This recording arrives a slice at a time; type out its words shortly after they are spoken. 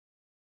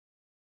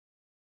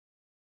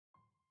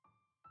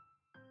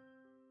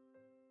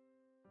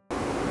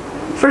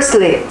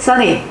Firstly,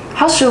 Sunny,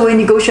 how should we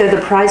negotiate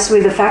the price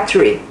with the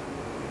factory?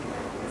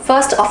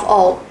 First of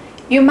all,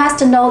 you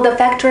must know the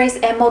factory's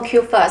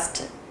MOQ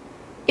first.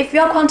 If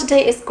your quantity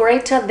is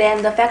greater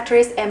than the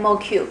factory's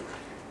MOQ,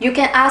 you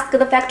can ask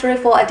the factory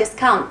for a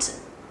discount.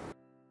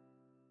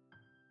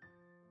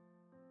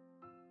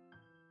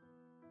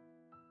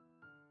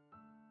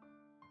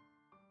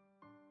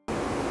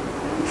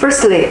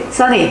 Firstly,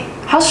 Sunny,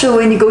 how should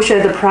we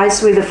negotiate the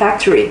price with the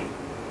factory?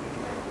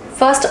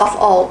 First of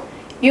all,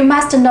 you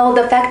must know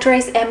the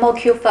factory's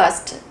MOQ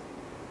first.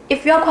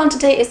 If your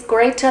quantity is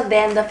greater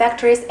than the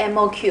factory's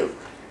MOQ,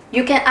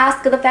 you can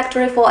ask the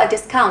factory for a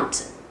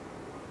discount.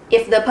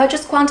 If the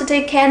purchase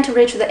quantity can't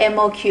reach the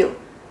MOQ,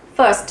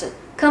 first,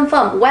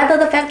 confirm whether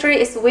the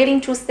factory is willing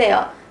to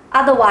sell,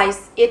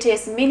 otherwise it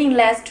is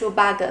meaningless to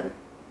bargain.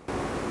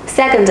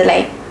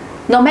 Secondly,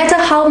 no matter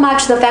how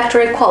much the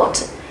factory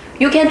quote,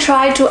 you can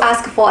try to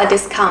ask for a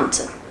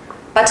discount,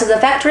 but the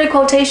factory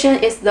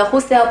quotation is the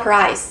wholesale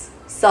price,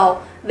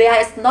 so there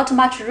is not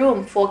much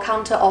room for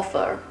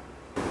counter-offer.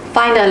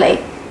 Finally,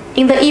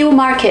 in the Yiwu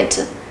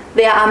market,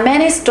 there are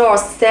many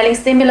stores selling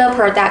similar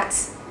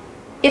products.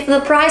 If the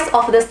price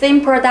of the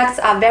same products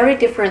are very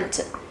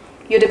different,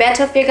 you'd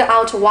better figure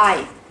out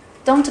why.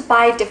 Don't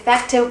buy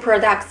defective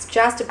products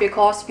just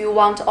because you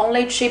want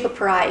only cheap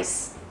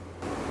price.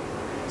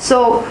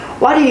 So,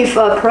 what if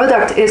a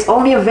product is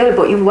only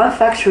available in one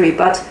factory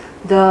but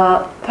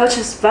the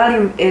purchase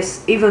volume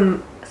is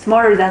even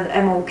smaller than the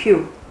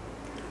MOQ?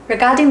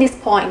 Regarding this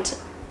point,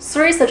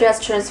 3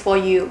 suggestions for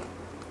you.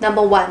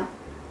 Number 1.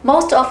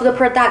 Most of the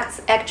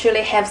products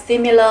actually have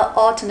similar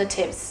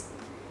alternatives.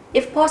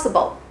 If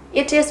possible,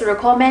 it is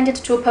recommended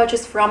to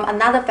purchase from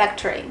another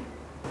factory.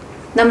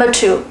 Number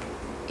 2.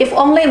 If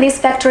only this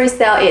factory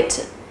sells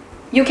it,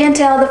 you can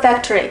tell the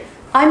factory,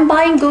 I'm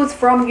buying goods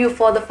from you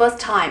for the first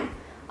time.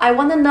 I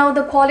want to know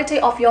the quality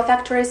of your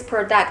factory's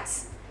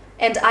products,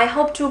 and I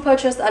hope to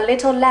purchase a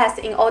little less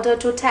in order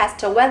to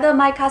test whether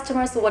my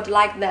customers would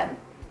like them.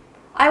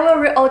 I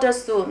will reorder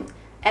soon,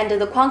 and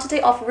the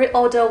quantity of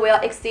reorder will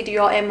exceed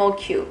your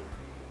MOQ.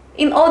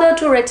 In order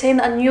to retain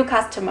a new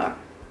customer,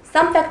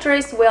 some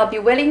factories will be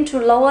willing to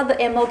lower the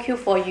MOQ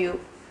for you.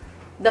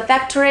 The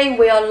factory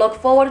will look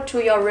forward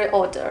to your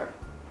reorder.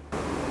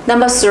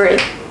 Number 3.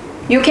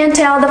 You can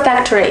tell the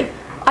factory,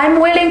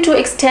 I'm willing to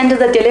extend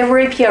the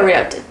delivery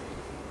period.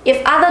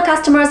 If other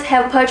customers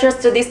have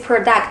purchased this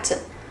product,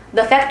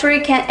 the factory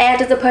can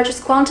add the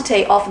purchase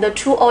quantity of the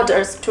 2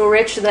 orders to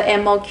reach the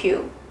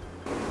MOQ.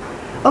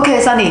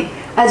 Okay, Sunny,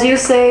 as you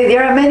say,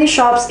 there are many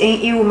shops in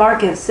Yiwu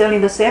market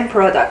selling the same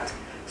product.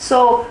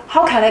 So,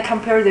 how can I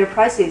compare their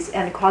prices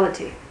and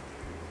quality?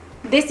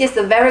 This is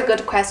a very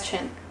good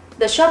question.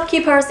 The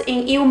shopkeepers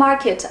in Yiwu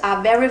market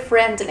are very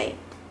friendly.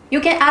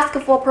 You can ask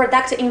for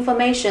product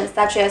information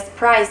such as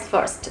price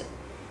first.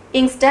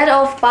 Instead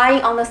of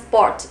buying on the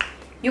spot,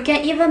 you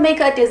can even make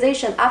a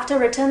decision after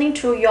returning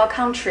to your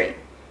country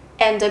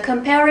and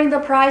comparing the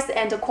price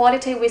and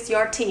quality with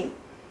your team.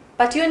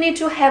 But you need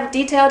to have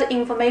detailed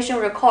information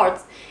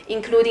records,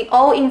 including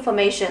all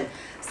information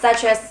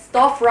such as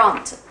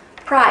storefront,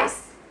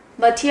 price,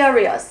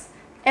 materials,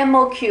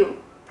 MOQ,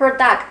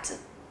 product,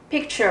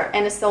 picture,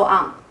 and so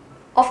on.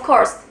 Of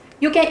course,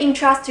 you can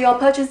entrust your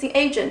purchasing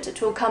agent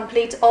to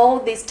complete all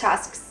these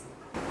tasks.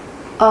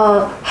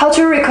 How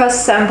to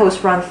request samples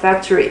from the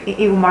factory in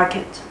Yiwu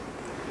market?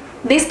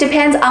 This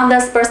depends on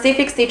the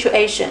specific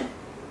situation.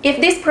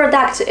 If this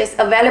product is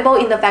available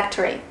in the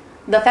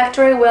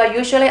factory will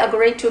usually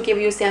agree to give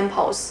you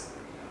samples.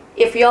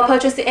 If your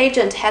purchasing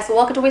agent has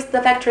worked with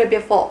the factory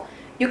before,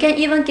 you can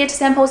even get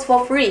samples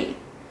for free.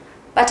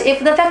 But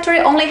if the factory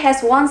only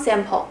has one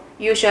sample,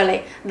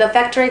 usually the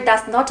factory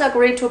does not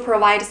agree to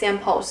provide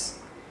samples,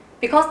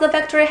 because the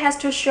factory has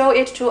to show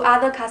it to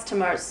other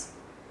customers.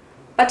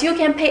 But you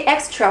can pay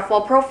extra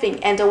for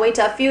proofing and wait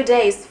a few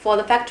days for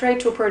the factory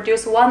to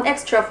produce one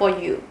extra for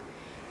you.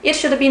 It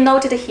should be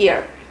noted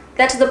here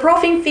that the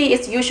proofing fee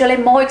is usually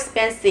more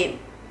expensive.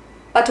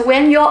 But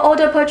when your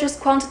order purchase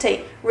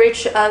quantity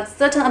reaches a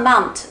certain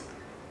amount,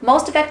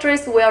 most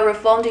factories will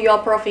refund your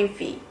proofing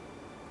fee.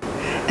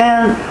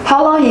 And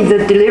how long is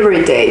the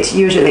delivery date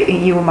usually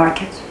in Yiwu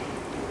market?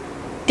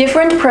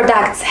 Different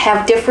products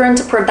have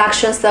different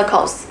production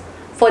cycles.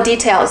 For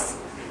details,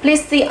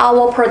 please see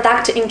our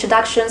product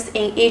introductions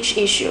in each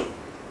issue.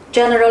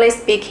 Generally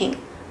speaking,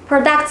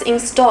 products in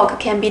stock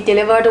can be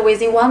delivered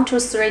within 1 to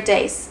 3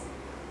 days.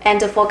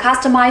 And for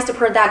customized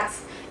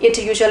products, it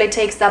usually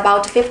takes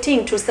about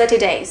 15 to 30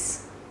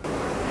 days.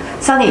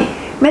 Sunny,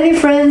 many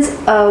friends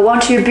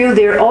want to build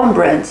their own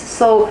brands,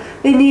 so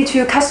they need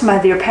to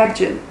customize their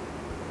packaging.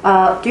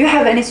 Do you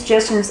have any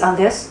suggestions on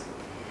this?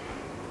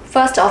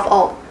 First of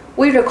all,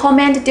 we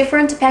recommend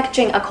different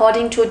packaging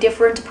according to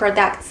different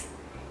products.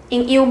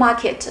 In Yiwu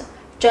market,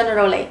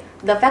 generally,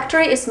 the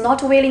factory is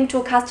not willing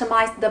to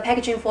customize the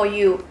packaging for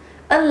you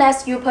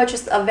unless you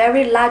purchase a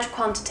very large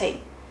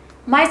quantity.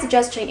 My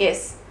suggestion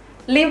is,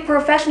 leave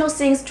professional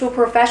things to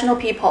professional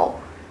people.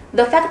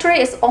 The factory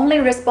is only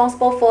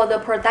responsible for the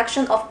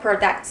production of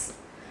products.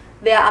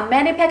 There are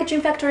many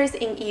packaging factories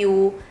in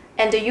Yiwu,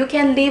 and you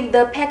can leave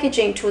the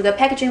packaging to the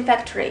packaging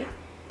factory.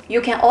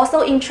 You can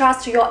also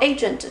entrust your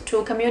agent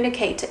to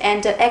communicate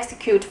and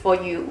execute for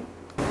you.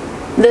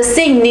 The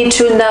thing need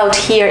to note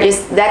here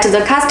is that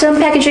the custom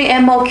packaging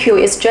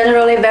MOQ is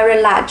generally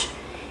very large.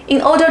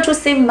 In order to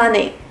save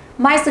money,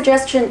 my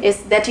suggestion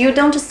is that you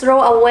don't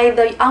throw away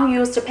the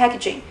unused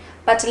packaging,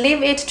 but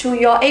leave it to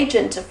your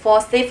agent for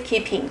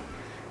safekeeping.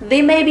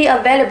 They may be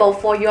available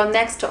for your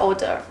next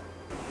order.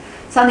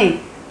 Sunny,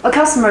 a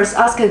customer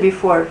asked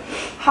before,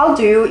 how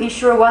do you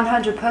ensure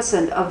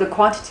 100% of the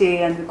quantity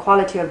and the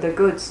quality of the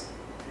goods?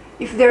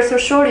 If there's a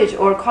shortage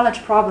or quality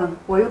problem,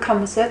 will you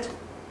compensate?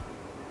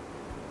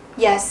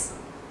 Yes,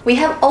 we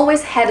have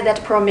always had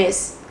that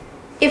promise.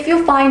 If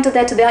you find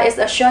that there is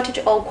a shortage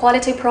or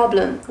quality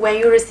problem when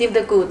you receive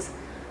the goods,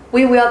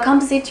 we will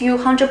compensate you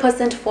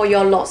 100% for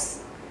your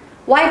loss.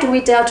 Why do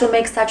we dare to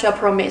make such a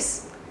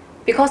promise?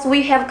 Because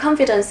we have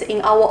confidence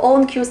in our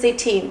own QC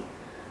team.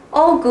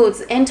 All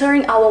goods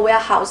entering our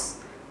warehouse,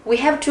 we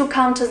have to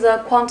count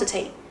the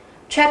quantity,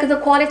 check the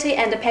quality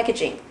and the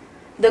packaging.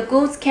 The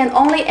goods can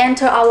only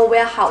enter our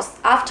warehouse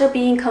after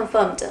being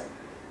confirmed.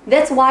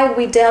 That's why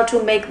we dare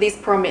to make this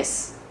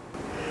promise.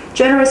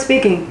 Generally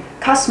speaking,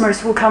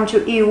 customers who come to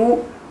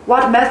Yiwu,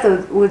 what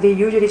method would they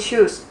usually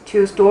choose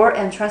to store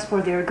and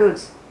transport their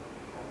goods?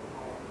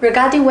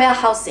 Regarding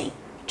warehousing,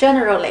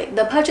 generally,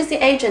 the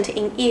purchasing agent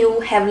in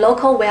Yiwu have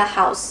local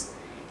warehouse.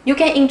 You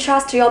can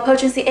entrust your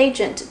purchasing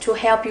agent to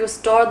help you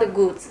store the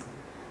goods.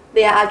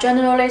 There are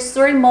generally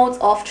 3 modes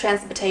of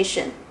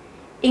transportation: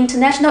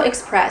 international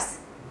express,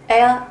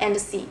 air, and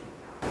sea.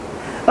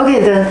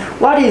 Okay then,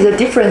 what is the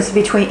difference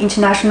between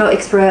international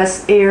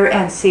express, air,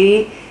 and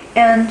sea,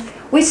 and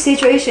which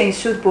situation is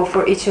suitable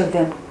for each of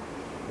them?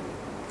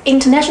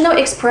 International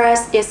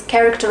express is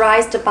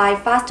characterized by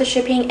fast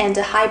shipping and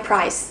high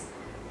price.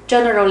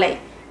 Generally,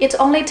 it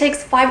only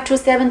takes 5 to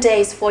 7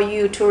 days for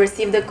you to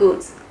receive the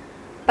goods,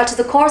 but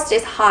the cost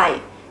is high,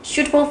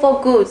 suitable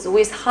for goods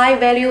with high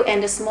value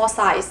and small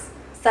size,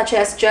 such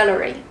as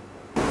jewelry.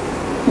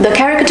 The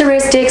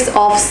characteristics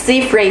of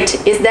sea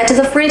freight is that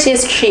the freight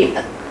is cheap,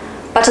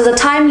 but the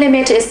time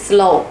limit is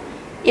slow.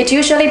 It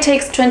usually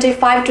takes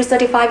 25 to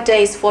 35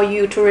 days for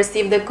you to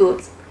receive the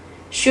goods,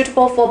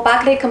 suitable for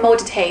bulky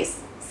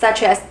commodities,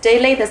 such as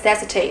daily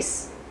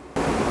necessities.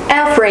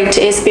 Air freight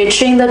is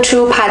between the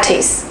two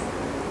parties.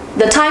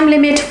 The time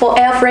limit for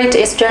air freight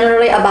is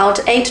generally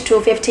about 8 to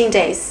 15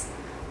 days.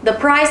 The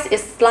price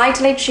is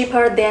slightly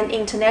cheaper than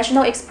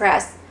international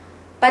express,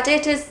 but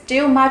it is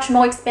still much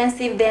more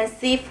expensive than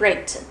sea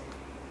freight.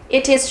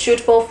 It is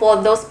suitable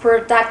for those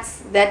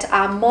products that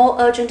are more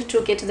urgent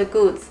to get the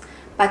goods,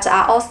 but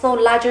are also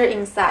larger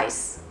in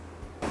size.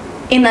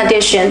 In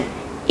addition,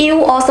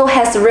 Yiwu also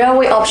has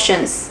railway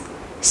options.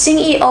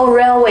 Xinyiou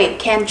Railway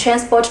can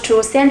transport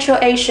to Central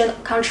Asian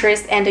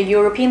countries and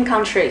European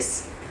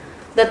countries.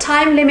 The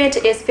time limit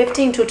is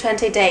 15 to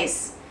 20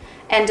 days,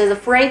 and the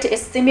freight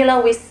is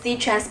similar with sea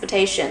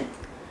transportation.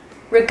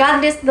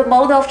 Regardless the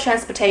mode of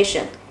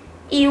transportation,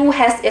 Yiwu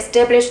has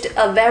established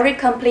a very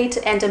complete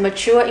and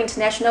mature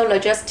international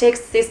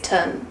logistics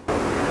system.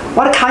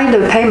 What kind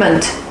of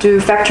payment do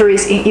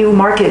factories in Yiwu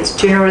markets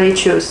generally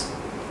choose?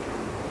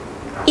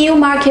 Yiwu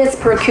market's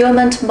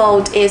procurement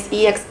mode is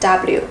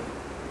EXW.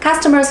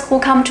 Customers who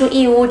come to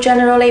Yiwu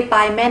generally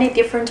buy many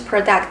different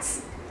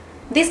products.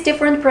 These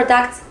different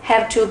products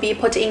have to be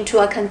put into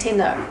a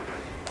container,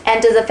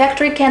 and the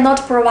factory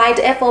cannot provide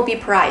FOB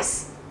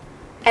price.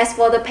 As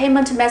for the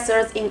payment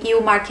methods in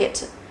Yiwu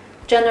market,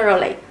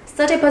 generally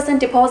 30%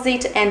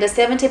 deposit and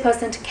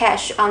 70%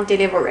 cash on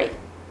delivery.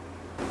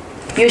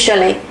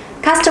 Usually,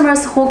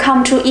 customers who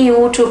come to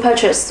Yiwu to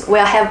purchase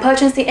will have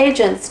purchasing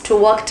agents to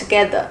work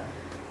together.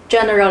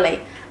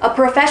 Generally, a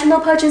professional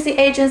purchasing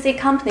agency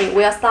company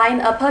will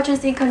sign a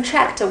purchasing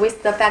contract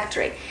with the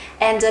factory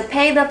and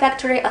pay the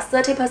factory a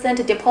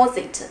 30%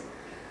 deposit.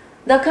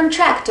 The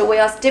contract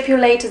will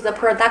stipulate the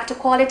product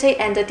quality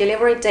and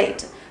delivery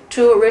date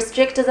to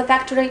restrict the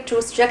factory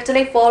to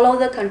strictly follow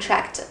the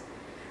contract.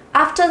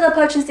 After the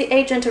purchasing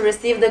agent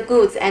receives the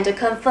goods and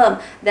confirm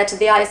that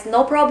there is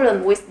no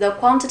problem with the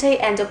quantity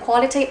and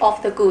quality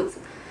of the goods,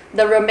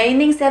 the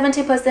remaining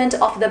 70%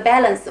 of the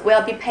balance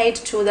will be paid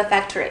to the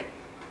factory.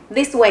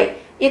 This way,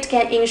 it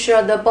can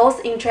ensure the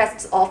both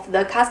interests of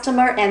the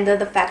customer and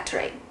the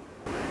factory.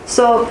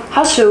 So,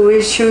 how should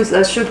we choose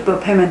a suitable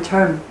payment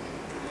term?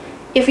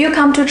 If you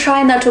come to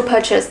China to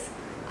purchase,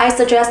 I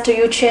suggest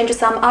you change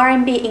some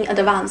RMB in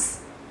advance,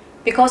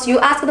 because you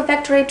ask the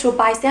factory to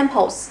buy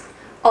samples,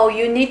 or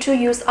you need to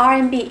use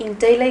RMB in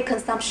daily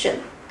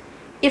consumption.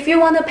 If you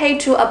want to pay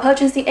to a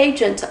purchasing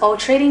agent or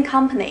trading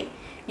company,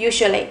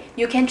 usually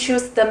you can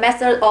choose the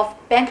method of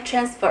bank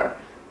transfer.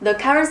 The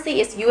currency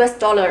is US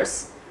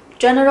dollars.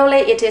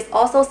 Generally, it is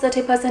also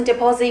 30%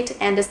 deposit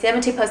and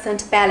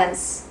 70%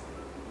 balance.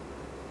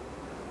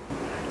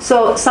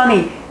 So,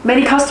 Sunny,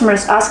 many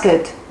customers ask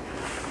it,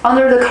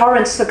 under the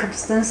current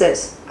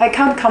circumstances, I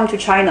can't come to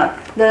China,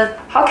 then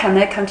how can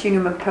I continue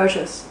my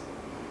purchase?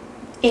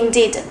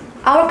 Indeed,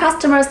 our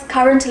customers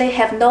currently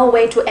have no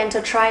way to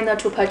enter China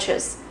to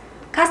purchase.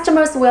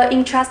 Customers will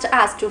entrust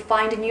us to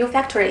find new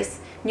factories,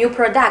 new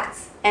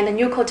products, and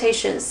new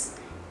quotations.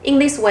 In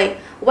this way,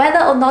 whether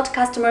or not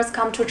customers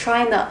come to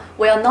China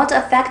will not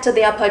affect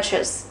their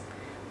purchase.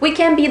 We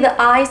can be the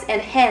eyes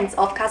and hands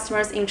of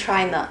customers in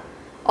China.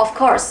 Of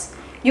course,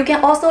 you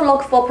can also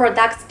look for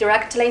products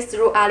directly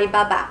through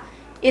Alibaba.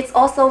 It's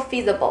also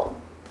feasible.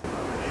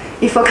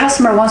 If a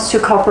customer wants to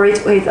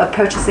cooperate with a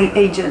purchasing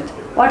agent,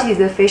 what is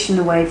the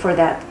efficient way for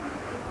that?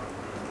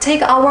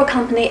 Take our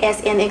company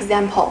as an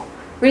example.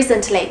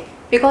 Recently,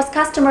 because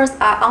customers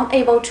are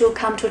unable to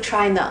come to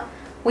China,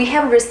 we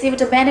have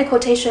received many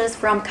quotations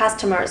from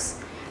customers,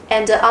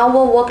 and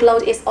our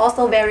workload is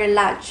also very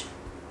large.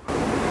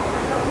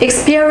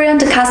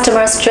 Experienced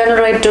customers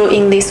generally do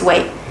in this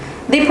way.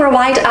 They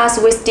provide us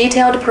with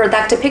detailed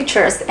product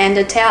pictures and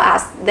tell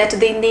us that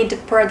they need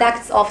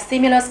products of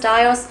similar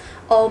styles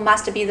or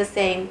must be the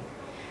same.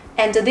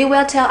 And they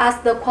will tell us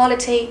the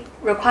quality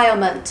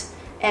requirement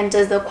and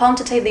the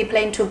quantity they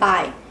plan to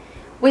buy.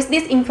 With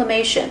this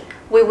information,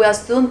 we will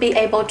soon be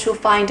able to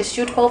find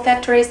suitable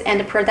factories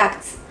and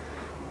products,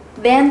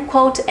 then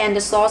quote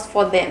and source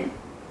for them.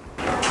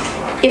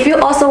 If you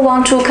also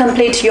want to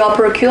complete your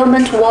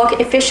procurement work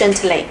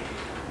efficiently,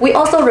 we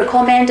also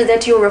recommend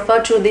that you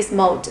refer to this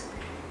mode.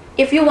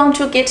 If you want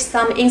to get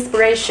some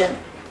inspiration,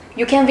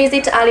 you can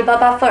visit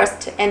Alibaba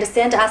first and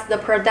send us the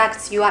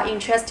products you are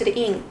interested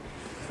in.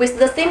 With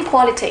the same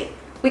quality,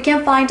 we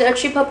can find a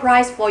cheaper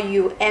price for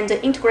you and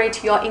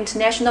integrate your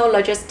international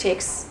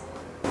logistics.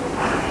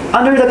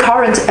 Under the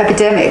current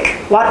epidemic,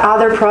 what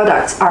other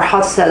products are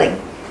hot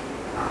selling?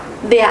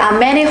 There are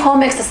many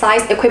home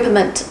exercise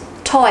equipment,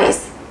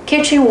 toys,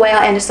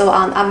 kitchenware and so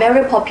on are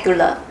very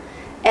popular.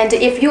 And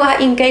if you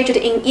are engaged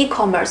in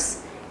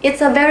e-commerce,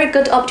 it's a very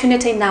good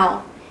opportunity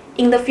now.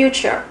 In the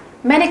future,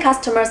 many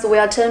customers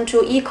will turn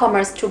to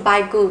e-commerce to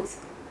buy goods.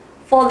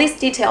 For these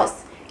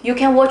details, you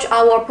can watch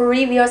our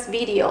previous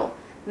video.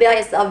 There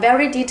is a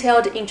very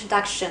detailed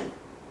introduction.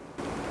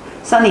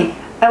 Sunny,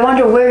 I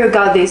wonder where you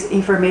got this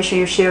information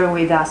you share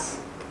with us.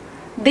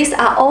 These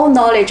are all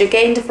knowledge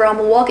gained from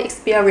work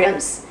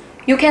experience.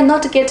 You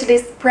cannot get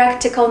this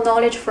practical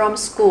knowledge from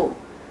school.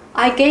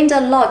 I gained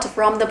a lot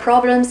from the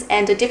problems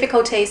and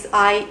difficulties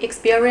I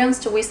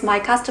experienced with my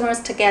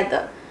customers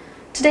together.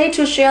 Today,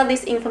 to share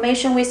this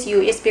information with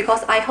you is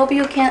because I hope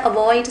you can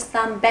avoid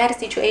some bad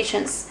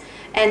situations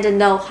and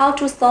know how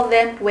to solve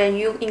them when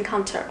you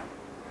encounter.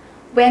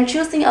 When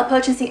choosing a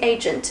purchasing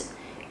agent,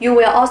 you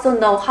will also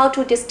know how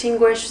to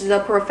distinguish the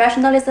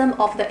professionalism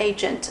of the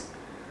agent.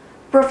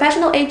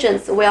 Professional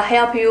agents will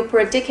help you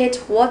predict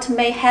what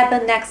may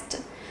happen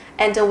next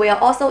and will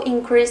also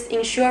increase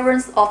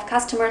insurance of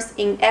customers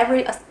in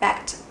every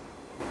aspect.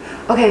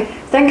 Okay,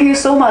 thank you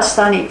so much,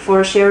 Sunny,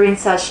 for sharing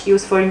such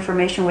useful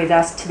information with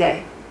us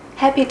today.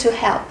 Happy to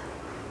help.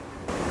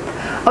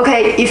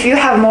 Okay, if you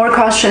have more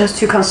questions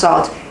to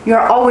consult, you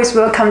are always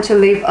welcome to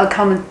leave a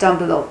comment down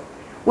below.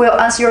 We'll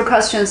answer your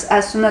questions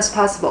as soon as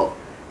possible.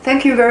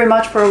 Thank you very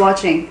much for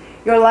watching.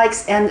 Your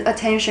likes and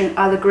attention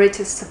are the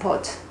greatest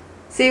support.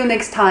 See you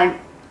next time.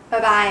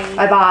 Bye-bye.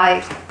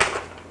 Bye-bye.